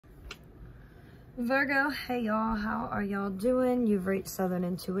Virgo, hey y'all, how are y'all doing? You've reached Southern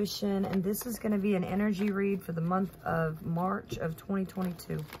Intuition, and this is going to be an energy read for the month of March of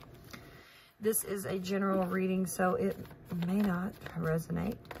 2022. This is a general reading, so it may not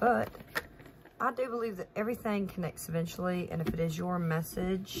resonate, but I do believe that everything connects eventually, and if it is your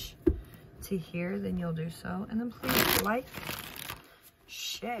message to hear, then you'll do so. And then please like,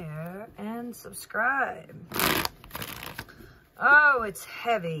 share, and subscribe. Oh, it's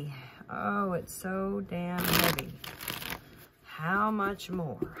heavy. Oh, it's so damn heavy. How much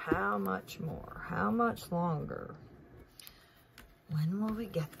more? How much more? How much longer? When will we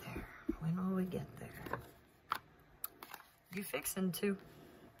get there? When will we get there? You fixing to?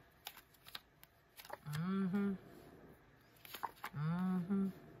 You're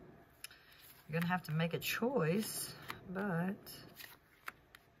gonna have to make a choice, but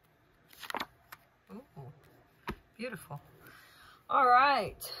ooh, beautiful. All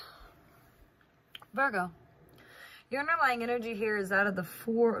right. Virgo, your underlying energy here is out of the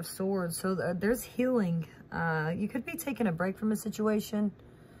Four of Swords, so there's healing. You could be taking a break from a situation.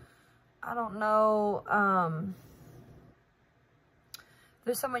 I don't know.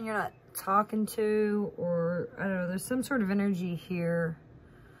 There's someone you're not talking to, or I don't know, there's some sort of energy here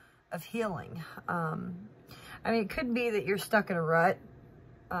of healing. I mean, it could be that you're stuck in a rut.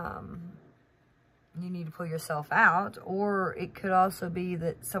 You need to pull yourself out, or it could also be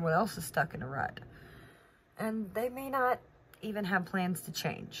that someone else is stuck in a rut. And they may not even have plans to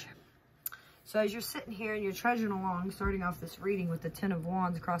change. So as you're sitting here and you're trudging along, starting off this reading with the Ten of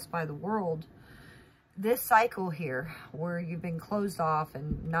Wands crossed by the world, this cycle here, where you've been closed off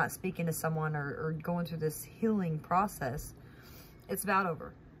and not speaking to someone or going through this healing process, it's about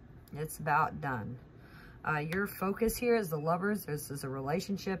over. It's about done. Your focus here is the lovers. This is a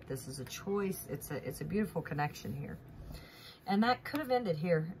relationship. This is a choice. It's a beautiful connection here. And that could have ended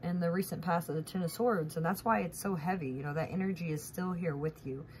here in the recent past of the Ten of Swords. And that's why it's so heavy. You know, that energy is still here with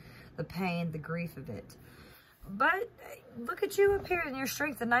you. The pain, the grief of it. But look at you up here in your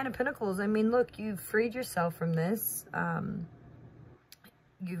strength, the Nine of Pentacles. I mean, look, you've freed yourself from this.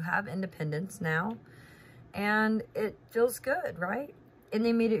 You have independence now. And it feels good, right? In the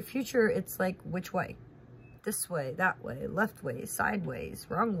immediate future, it's like, which way? This way, that way, left way, sideways,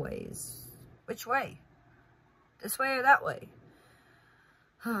 wrong ways. Which way? This way or that way?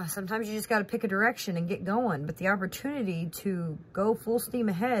 Sometimes you just got to pick a direction and get going. But the opportunity to go full steam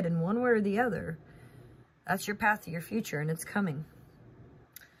ahead in one way or the other, that's your path to your future, and it's coming.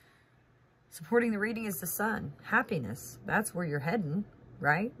 Supporting the reading is the Sun. Happiness. That's where you're heading,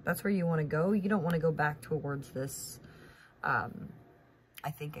 right? That's where you want to go. You don't want to go back towards this, I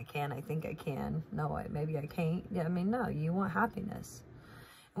think I can, I think I can. No, maybe I can't. Yeah, I mean, no, you want happiness.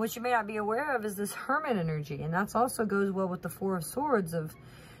 And what you may not be aware of is this Hermit energy. And that's also goes well with the Four of Swords of,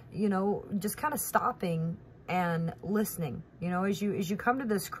 you know, just kind of stopping and listening. You know, as you come to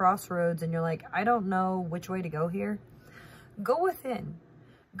this crossroads and you're like, I don't know which way to go here. Go within.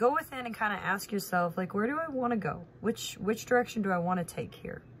 Go within and kind of ask yourself, like, where do I want to go? Which direction do I want to take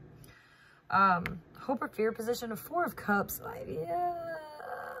here? Hope or fear position of Four of Cups. Yeah.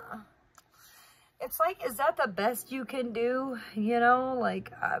 It's like, is that the best you can do? You know,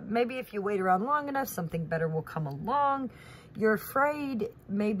 like, maybe if you wait around long enough, something better will come along. You're afraid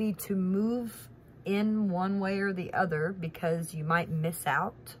maybe to move in one way or the other because you might miss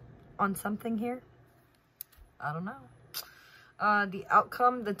out on something here. I don't know. The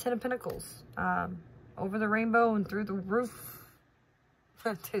outcome, the Ten of Pentacles. Over the rainbow and through the roof.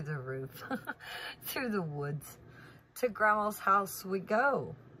 To the roof. Through the woods. To Grandma's house we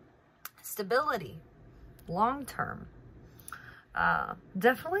go. Stability, long term.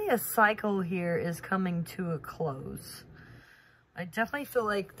 Definitely a cycle here is coming to a close. I definitely feel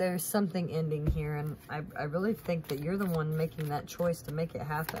like there's something ending here, and I really think that you're the one making that choice to make it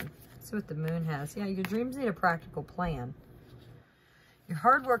happen. Let's see what the Moon has. Yeah, your dreams need a practical plan. Your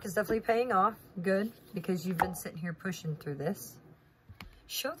hard work is definitely paying off. Good, because you've been sitting here pushing through this.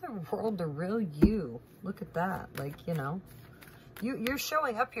 Show the world the real you. Look at that. Like, you know. You're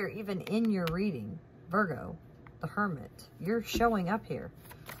showing up here even in your reading, Virgo, the Hermit. You're showing up here.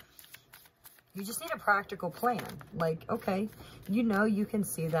 You just need a practical plan. Like, okay, you know you can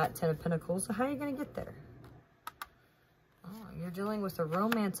see that Ten of Pentacles, so how are you going to get there? Oh, you're dealing with the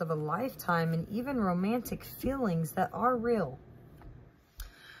romance of a lifetime and even romantic feelings that are real.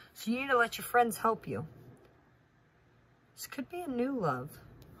 So you need to let your friends help you. This could be a new love.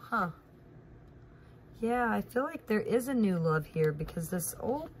 Huh. Yeah, I feel like there is a new love here because this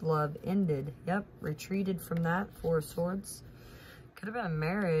old love ended. Yep, retreated from that. Four of Swords. Could have been a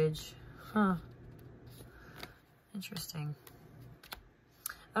marriage. Huh. Interesting.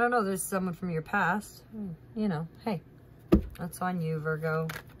 I don't know, there's someone from your past. You know, hey, that's on you, Virgo.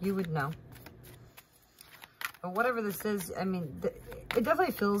 You would know. But whatever this is, I mean, it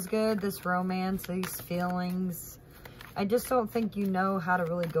definitely feels good, this romance, these feelings. I just don't think you know how to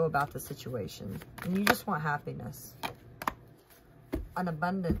really go about the situation. And you just want happiness. An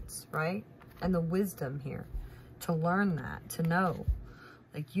abundance, right? And the wisdom here. To learn that, to know.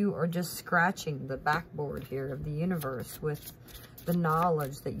 Like you are just scratching the backboard here of the universe with the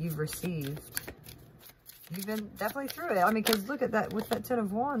knowledge that you've received. You've been definitely through it. I mean, because look at that, with that Ten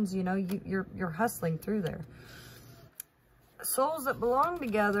of Wands, you know, you're hustling through there. Souls that belong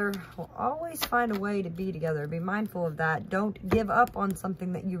together will always find a way to be together. Be mindful of that. Don't give up on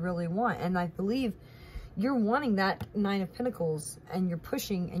something that you really want. And I believe you're wanting that Nine of Pentacles, and you're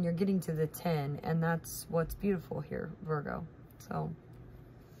pushing and you're getting to the 10. And that's what's beautiful here, Virgo. So,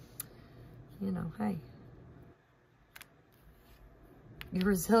 you know, hey. You're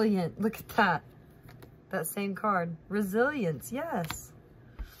resilient. Look at that. That same card. Resilience, yes.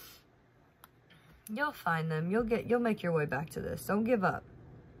 You'll find them. You'll make your way back to this. Don't give up.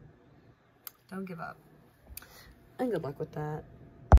 Don't give up. And good luck with that.